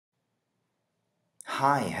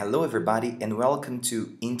Hi, hello everybody, and welcome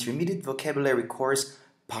to Intermediate Vocabulary Course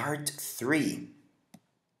Part 3.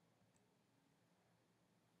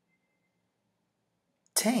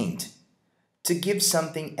 Taint. To give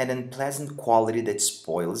something an unpleasant quality that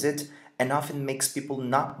spoils it and often makes people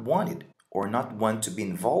not want it or not want to be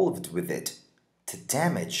involved with it. To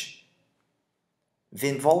damage. The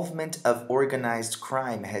involvement of organized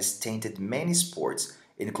crime has tainted many sports,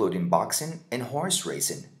 including boxing and horse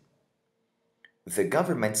racing. The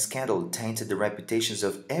government scandal tainted the reputations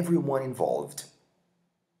of everyone involved.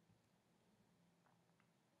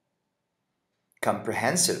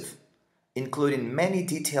 Comprehensive, including many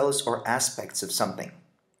details or aspects of something.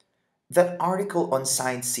 That article on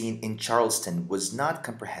Science Scene in Charleston was not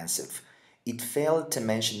comprehensive. It failed to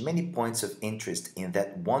mention many points of interest in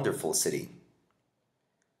that wonderful city.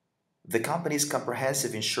 The company's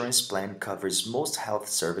comprehensive insurance plan covers most health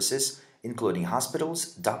services, including hospitals,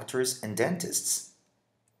 doctors, and dentists.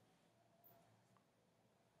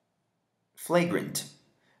 Flagrant.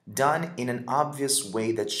 Done in an obvious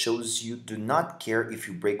way that shows you do not care if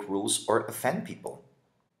you break rules or offend people.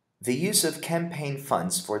 The use of campaign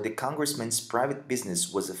funds for the congressman's private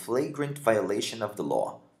business was a flagrant violation of the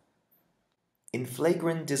law. In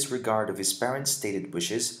flagrant disregard of his parents' stated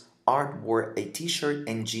wishes, Art wore a t-shirt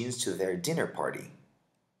and jeans to their dinner party.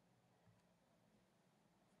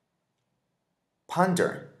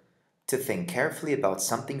 Ponder. To think carefully about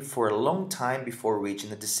something for a long time before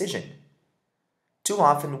reaching a decision. Too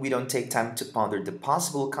often we don't take time to ponder the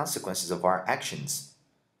possible consequences of our actions.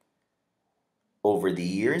 Over the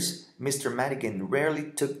years, Mr. Madigan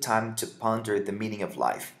rarely took time to ponder the meaning of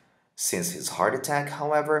life. Since his heart attack,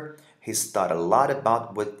 however, he's thought a lot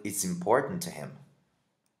about what is important to him.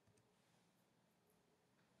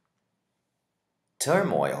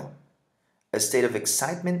 Turmoil. A state of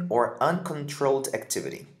excitement or uncontrolled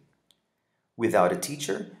activity. Without a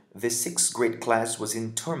teacher, the sixth grade class was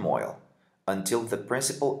in turmoil, until the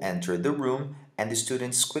principal entered the room and the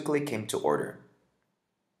students quickly came to order.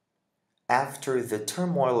 After the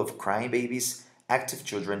turmoil of crying babies, active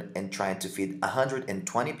children, and trying to feed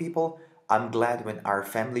 120 people, I'm glad when our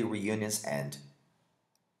family reunions end.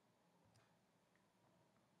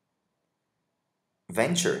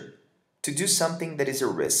 Venture. To do something that is a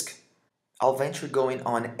risk. I'll venture going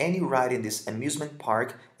on any ride in this amusement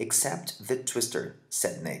park except the Twister,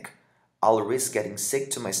 said Nick. I'll risk getting sick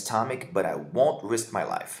to my stomach, but I won't risk my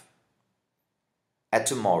life. At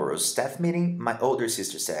tomorrow's staff meeting, my older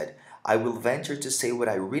sister said, I will venture to say what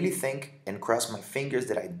I really think and cross my fingers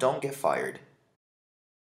that I don't get fired.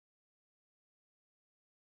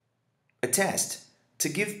 Attest. To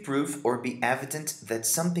give proof or be evident that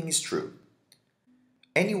something is true.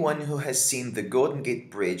 Anyone who has seen the Golden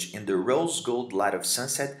Gate Bridge in the rose gold light of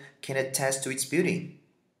sunset can attest to its beauty.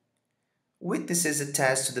 Witnesses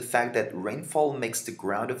attest to the fact that rainfall makes the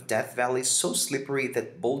ground of Death Valley so slippery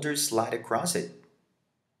that boulders slide across it.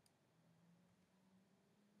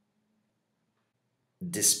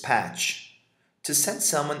 Dispatch. To send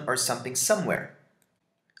someone or something somewhere.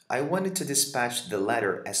 I wanted to dispatch the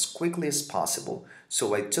letter as quickly as possible,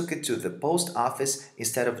 so I took it to the post office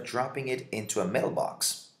instead of dropping it into a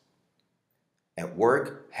mailbox. At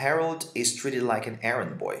work, Harold is treated like an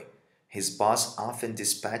errand boy. His boss often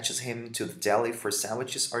dispatches him to the deli for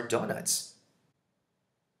sandwiches or donuts.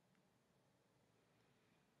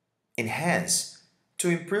 Enhance. To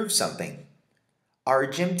improve something. Our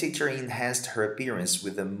gym teacher enhanced her appearance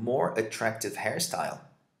with a more attractive hairstyle.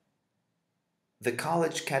 The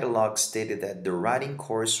college catalog stated that the writing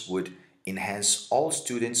course would enhance all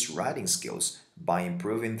students' writing skills by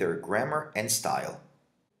improving their grammar and style.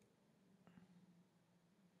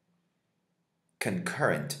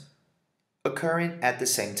 Concurrent. Occurring at the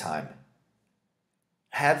same time.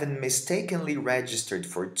 Having mistakenly registered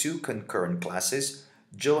for two concurrent classes,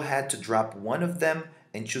 Joe had to drop one of them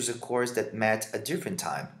and choose a course that met a different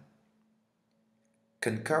time.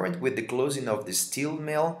 Concurrent with the closing of the steel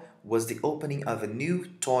mill was the opening of a new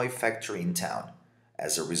toy factory in town.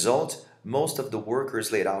 As a result, most of the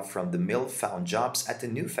workers laid off from the mill found jobs at the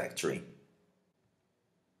new factory.